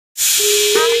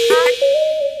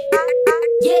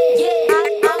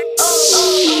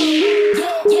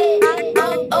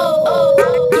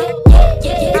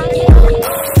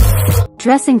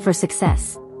Dressing for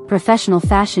Success, Professional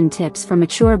Fashion Tips for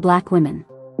Mature Black Women.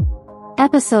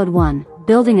 Episode 1,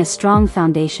 Building a Strong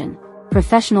Foundation,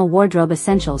 Professional Wardrobe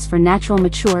Essentials for Natural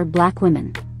Mature Black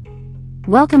Women.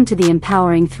 Welcome to the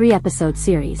empowering 3-episode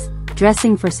series,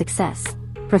 Dressing for Success,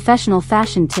 Professional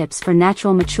Fashion Tips for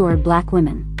Natural Mature Black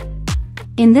Women.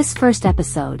 In this first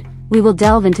episode, we will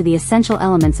delve into the essential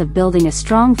elements of building a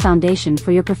strong foundation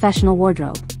for your professional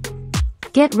wardrobe.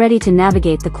 Get ready to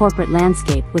navigate the corporate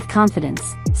landscape with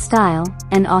confidence, style,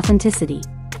 and authenticity.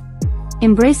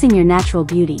 Embracing your natural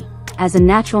beauty. As a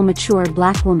natural mature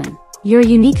Black woman, your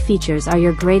unique features are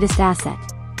your greatest asset.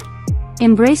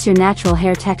 Embrace your natural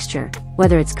hair texture,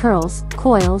 whether it's curls,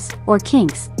 coils, or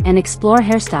kinks, and explore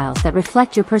hairstyles that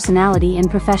reflect your personality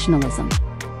and professionalism.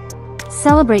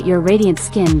 Celebrate your radiant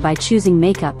skin by choosing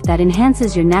makeup that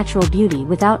enhances your natural beauty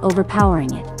without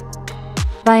overpowering it.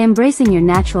 By embracing your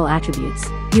natural attributes,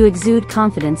 you exude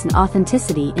confidence and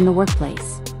authenticity in the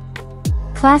workplace.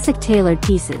 Classic tailored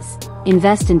pieces.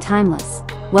 Invest in timeless,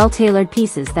 well-tailored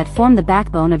pieces that form the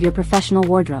backbone of your professional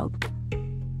wardrobe.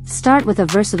 Start with a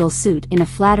versatile suit in a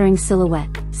flattering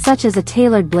silhouette, such as a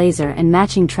tailored blazer and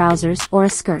matching trousers or a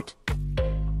skirt.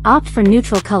 Opt for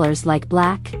neutral colors like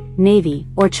black, navy,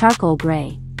 or charcoal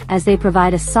gray, as they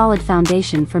provide a solid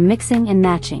foundation for mixing and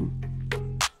matching.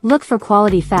 Look for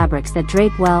quality fabrics that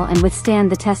drape well and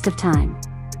withstand the test of time.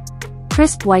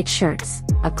 Crisp white shirts.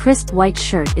 A crisp white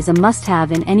shirt is a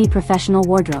must-have in any professional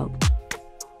wardrobe.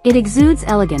 It exudes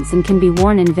elegance and can be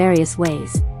worn in various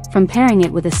ways, from pairing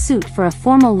it with a suit for a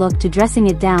formal look to dressing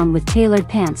it down with tailored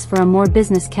pants for a more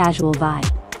business-casual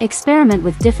vibe. Experiment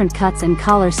with different cuts and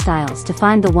collar styles to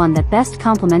find the one that best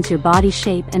complements your body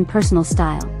shape and personal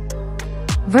style.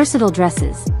 Versatile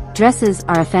dresses. Dresses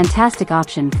are a fantastic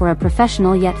option for a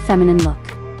professional yet feminine look.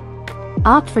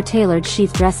 Opt for tailored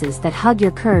sheath dresses that hug your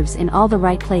curves in all the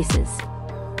right places.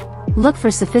 Look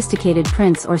for sophisticated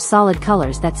prints or solid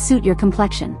colors that suit your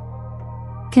complexion.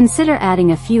 Consider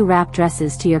adding a few wrap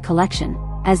dresses to your collection,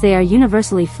 as they are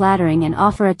universally flattering and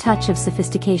offer a touch of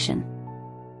sophistication.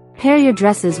 Pair your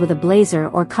dresses with a blazer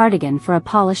or cardigan for a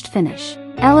polished finish.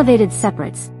 Elevated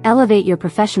separates. Elevate your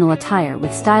professional attire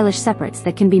with stylish separates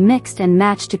that can be mixed and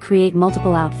matched to create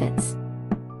multiple outfits.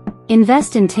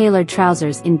 Invest in tailored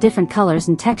trousers in different colors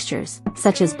and textures,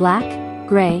 such as black,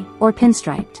 gray, or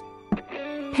pinstriped.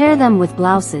 Pair them with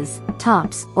blouses,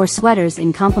 tops, or sweaters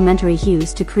in complementary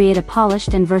hues to create a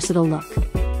polished and versatile look.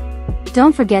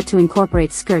 Don't forget to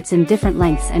incorporate skirts in different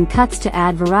lengths and cuts to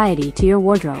add variety to your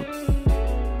wardrobe.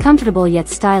 Comfortable yet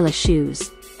stylish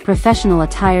shoes. Professional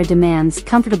attire demands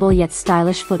comfortable yet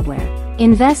stylish footwear.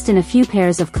 Invest in a few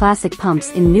pairs of classic pumps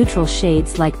in neutral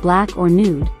shades like black or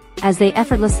nude, as they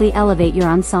effortlessly elevate your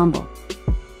ensemble.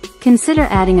 Consider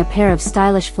adding a pair of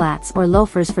stylish flats or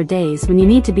loafers for days when you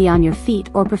need to be on your feet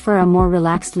or prefer a more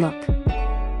relaxed look.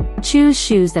 Choose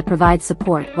shoes that provide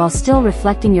support while still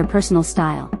reflecting your personal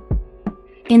style.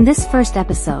 In this first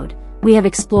episode, we have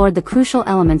explored the crucial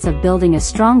elements of building a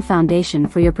strong foundation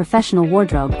for your professional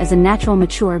wardrobe as a natural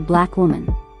mature Black woman.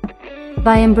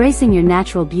 By embracing your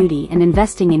natural beauty and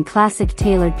investing in classic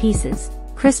tailored pieces,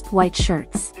 crisp white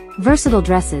shirts, versatile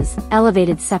dresses,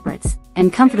 elevated separates,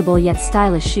 and comfortable yet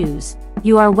stylish shoes,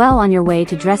 you are well on your way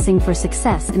to dressing for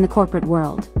success in the corporate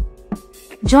world.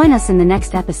 Join us in the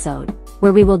next episode,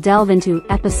 where we will delve into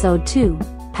Episode 2,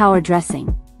 Power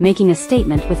Dressing, making a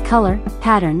statement with color,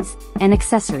 patterns, and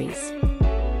accessories.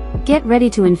 Get ready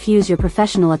to infuse your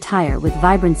professional attire with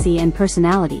vibrancy and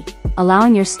personality,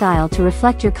 allowing your style to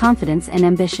reflect your confidence and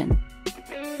ambition.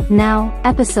 Now,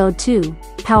 Episode 2,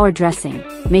 Power Dressing,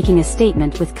 making a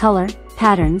statement with color,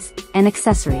 patterns, and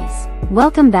accessories.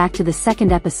 Welcome back to the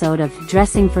second episode of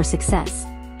Dressing for Success,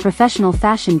 Professional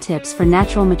Fashion Tips for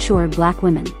Natural Mature Black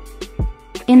Women.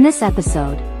 In this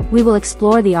episode, we will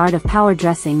explore the art of power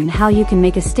dressing and how you can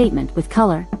make a statement with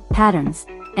color, patterns,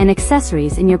 and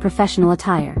accessories in your professional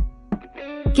attire.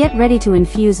 Get ready to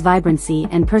infuse vibrancy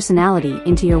and personality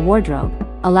into your wardrobe,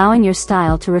 allowing your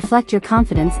style to reflect your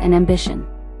confidence and ambition.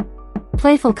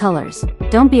 Playful colors.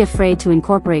 Don't be afraid to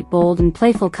incorporate bold and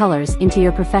playful colors into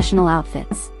your professional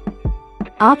outfits.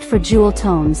 Opt for jewel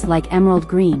tones like emerald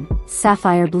green,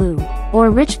 sapphire blue, or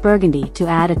rich burgundy to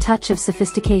add a touch of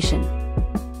sophistication.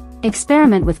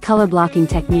 Experiment with color blocking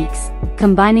techniques,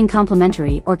 combining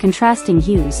complementary or contrasting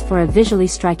hues for a visually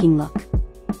striking look.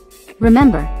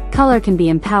 Remember, color can be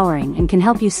empowering and can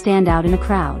help you stand out in a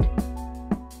crowd.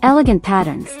 Elegant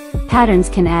patterns. Patterns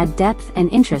can add depth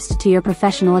and interest to your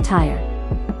professional attire.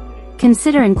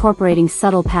 Consider incorporating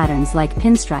subtle patterns like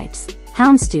pinstripes,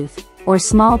 houndstooth, or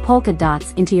small polka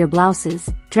dots into your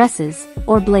blouses, dresses,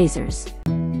 or blazers.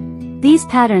 These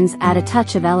patterns add a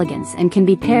touch of elegance and can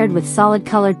be paired with solid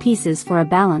colored pieces for a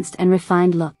balanced and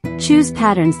refined look. Choose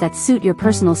patterns that suit your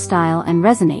personal style and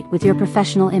resonate with your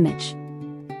professional image.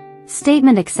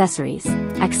 Statement accessories.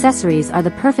 Accessories are the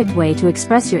perfect way to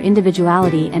express your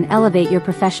individuality and elevate your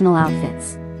professional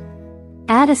outfits.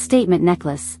 Add a statement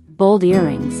necklace, bold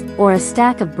earrings, or a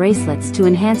stack of bracelets to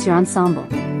enhance your ensemble.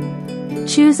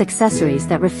 Choose accessories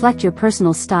that reflect your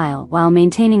personal style while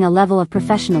maintaining a level of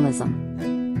professionalism.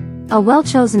 A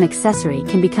well-chosen accessory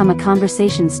can become a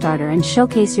conversation starter and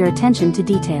showcase your attention to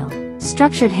detail.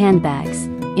 Structured handbags.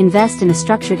 Invest in a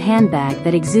structured handbag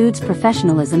that exudes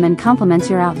professionalism and complements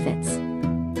your outfits.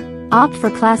 Opt for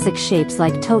classic shapes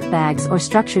like tote bags or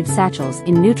structured satchels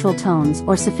in neutral tones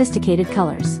or sophisticated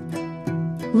colors.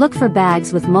 Look for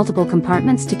bags with multiple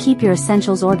compartments to keep your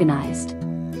essentials organized.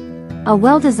 A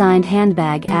well-designed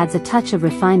handbag adds a touch of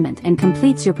refinement and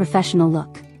completes your professional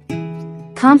look.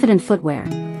 Confident footwear.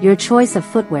 Your choice of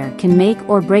footwear can make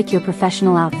or break your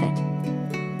professional outfit.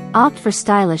 Opt for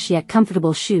stylish yet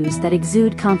comfortable shoes that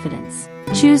exude confidence.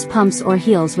 Choose pumps or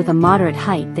heels with a moderate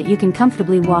height that you can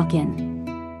comfortably walk in.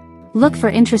 Look for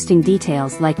interesting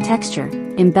details like texture,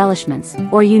 embellishments,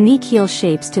 or unique heel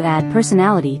shapes to add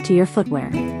personality to your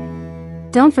footwear.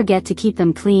 Don't forget to keep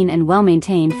them clean and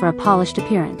well-maintained for a polished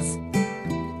appearance.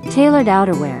 Tailored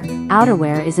outerwear.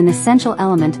 Outerwear is an essential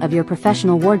element of your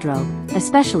professional wardrobe,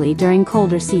 especially during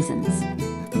colder seasons.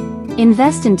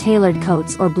 Invest in tailored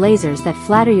coats or blazers that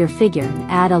flatter your figure and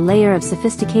add a layer of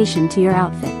sophistication to your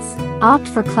outfits. Opt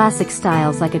for classic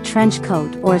styles like a trench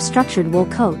coat or a structured wool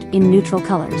coat in neutral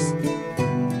colors.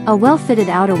 A well-fitted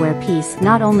outerwear piece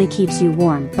not only keeps you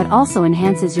warm but also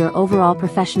enhances your overall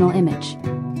professional image.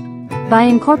 By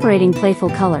incorporating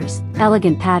playful colors,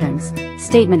 elegant patterns,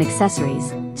 statement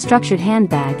accessories, structured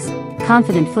handbags,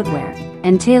 confident footwear,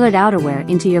 and tailored outerwear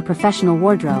into your professional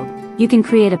wardrobe, you can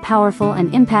create a powerful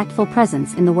and impactful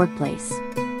presence in the workplace.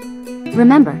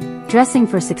 Remember, dressing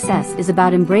for success is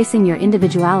about embracing your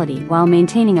individuality while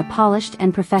maintaining a polished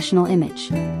and professional image.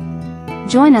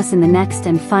 Join us in the next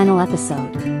and final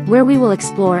episode, where we will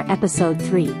explore Episode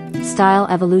 3, Style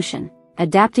Evolution,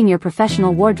 adapting your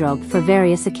professional wardrobe for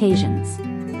various occasions.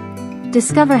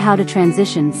 Discover how to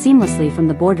transition seamlessly from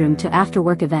the boardroom to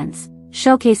after-work events,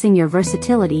 showcasing your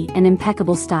versatility and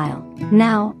impeccable style.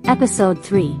 Now, Episode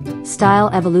 3, Style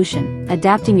Evolution,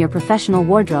 adapting your professional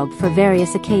wardrobe for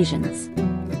various occasions.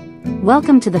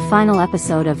 Welcome to the final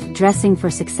episode of Dressing for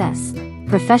Success,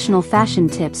 Professional Fashion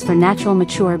Tips for Natural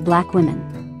Mature Black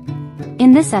Women.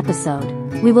 In this episode,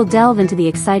 we will delve into the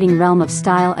exciting realm of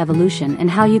style evolution and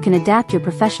how you can adapt your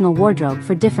professional wardrobe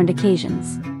for different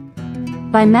occasions.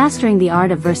 By mastering the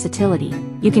art of versatility,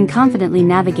 you can confidently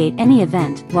navigate any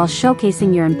event while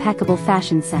showcasing your impeccable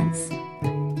fashion sense.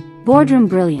 Boardroom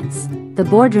brilliance. The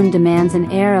boardroom demands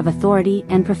an air of authority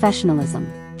and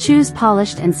professionalism. Choose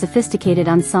polished and sophisticated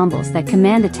ensembles that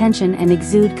command attention and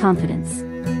exude confidence.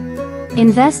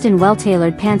 Invest in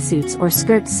well-tailored pantsuits or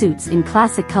skirt suits in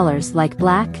classic colors like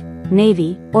black,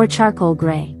 navy, or charcoal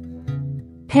gray.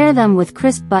 Pair them with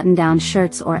crisp button-down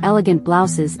shirts or elegant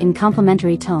blouses in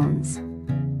complementary tones.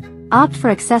 Opt for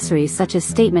accessories such as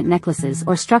statement necklaces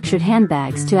or structured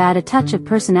handbags to add a touch of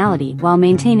personality while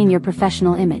maintaining your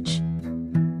professional image.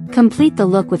 Complete the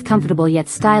look with comfortable yet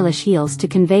stylish heels to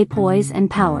convey poise and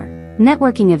power.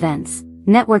 Networking events.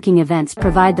 Networking events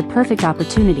provide the perfect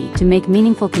opportunity to make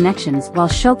meaningful connections while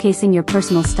showcasing your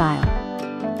personal style.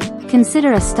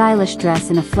 Consider a stylish dress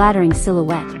in a flattering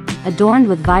silhouette, adorned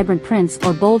with vibrant prints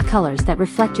or bold colors that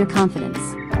reflect your confidence.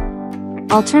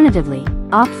 Alternatively,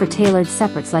 opt for tailored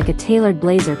separates like a tailored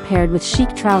blazer paired with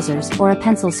chic trousers or a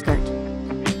pencil skirt.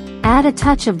 Add a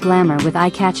touch of glamour with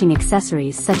eye-catching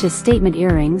accessories such as statement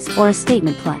earrings or a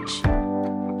statement clutch.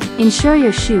 Ensure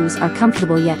your shoes are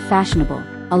comfortable yet fashionable,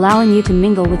 allowing you to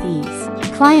mingle with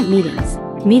ease. Client meetings.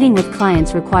 Meeting with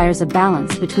clients requires a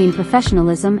balance between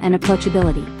professionalism and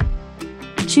approachability.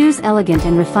 Choose elegant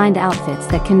and refined outfits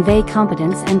that convey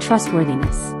competence and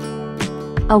trustworthiness.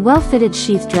 A well-fitted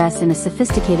sheath dress in a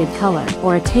sophisticated color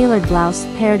or a tailored blouse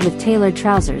paired with tailored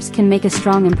trousers can make a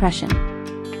strong impression.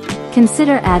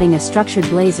 Consider adding a structured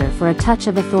blazer for a touch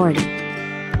of authority.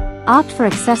 Opt for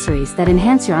accessories that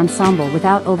enhance your ensemble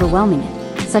without overwhelming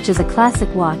it, such as a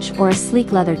classic watch or a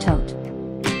sleek leather tote.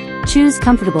 Choose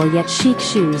comfortable yet chic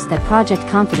shoes that project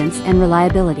confidence and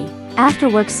reliability.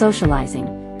 After-work socializing.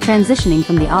 Transitioning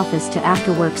from the office to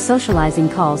after-work socializing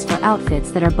calls for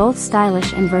outfits that are both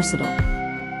stylish and versatile.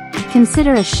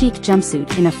 Consider a chic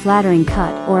jumpsuit in a flattering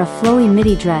cut or a flowy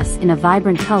midi dress in a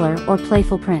vibrant color or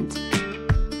playful print.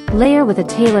 Layer with a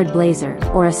tailored blazer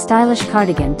or a stylish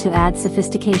cardigan to add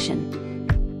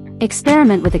sophistication.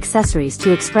 Experiment with accessories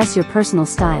to express your personal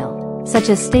style, such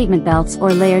as statement belts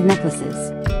or layered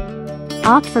necklaces.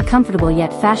 Opt for comfortable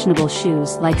yet fashionable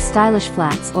shoes like stylish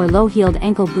flats or low-heeled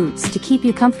ankle boots to keep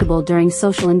you comfortable during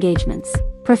social engagements.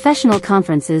 Professional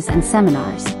conferences and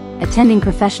seminars. Attending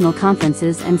professional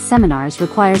conferences and seminars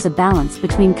requires a balance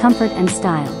between comfort and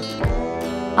style.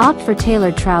 Opt for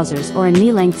tailored trousers or a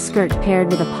knee-length skirt paired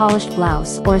with a polished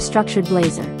blouse or a structured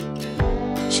blazer.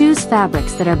 Choose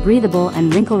fabrics that are breathable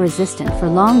and wrinkle-resistant for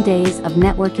long days of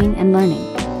networking and learning.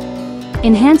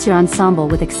 Enhance your ensemble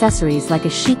with accessories like a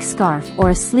chic scarf or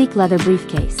a sleek leather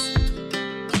briefcase.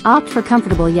 Opt for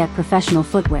comfortable yet professional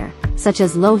footwear, such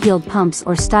as low-heeled pumps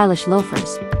or stylish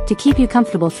loafers, to keep you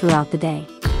comfortable throughout the day.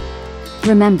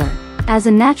 Remember, as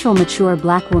a natural mature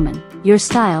black woman, your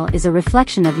style is a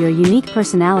reflection of your unique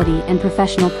personality and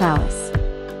professional prowess.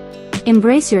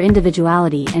 Embrace your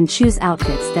individuality and choose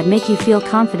outfits that make you feel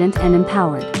confident and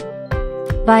empowered.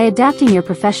 By adapting your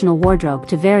professional wardrobe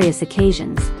to various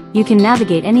occasions, you can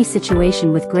navigate any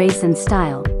situation with grace and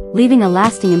style, leaving a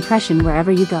lasting impression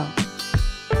wherever you go.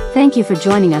 Thank you for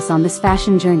joining us on this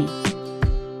fashion journey.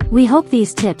 We hope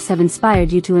these tips have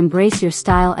inspired you to embrace your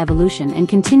style evolution and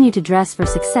continue to dress for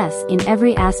success in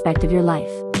every aspect of your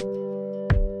life.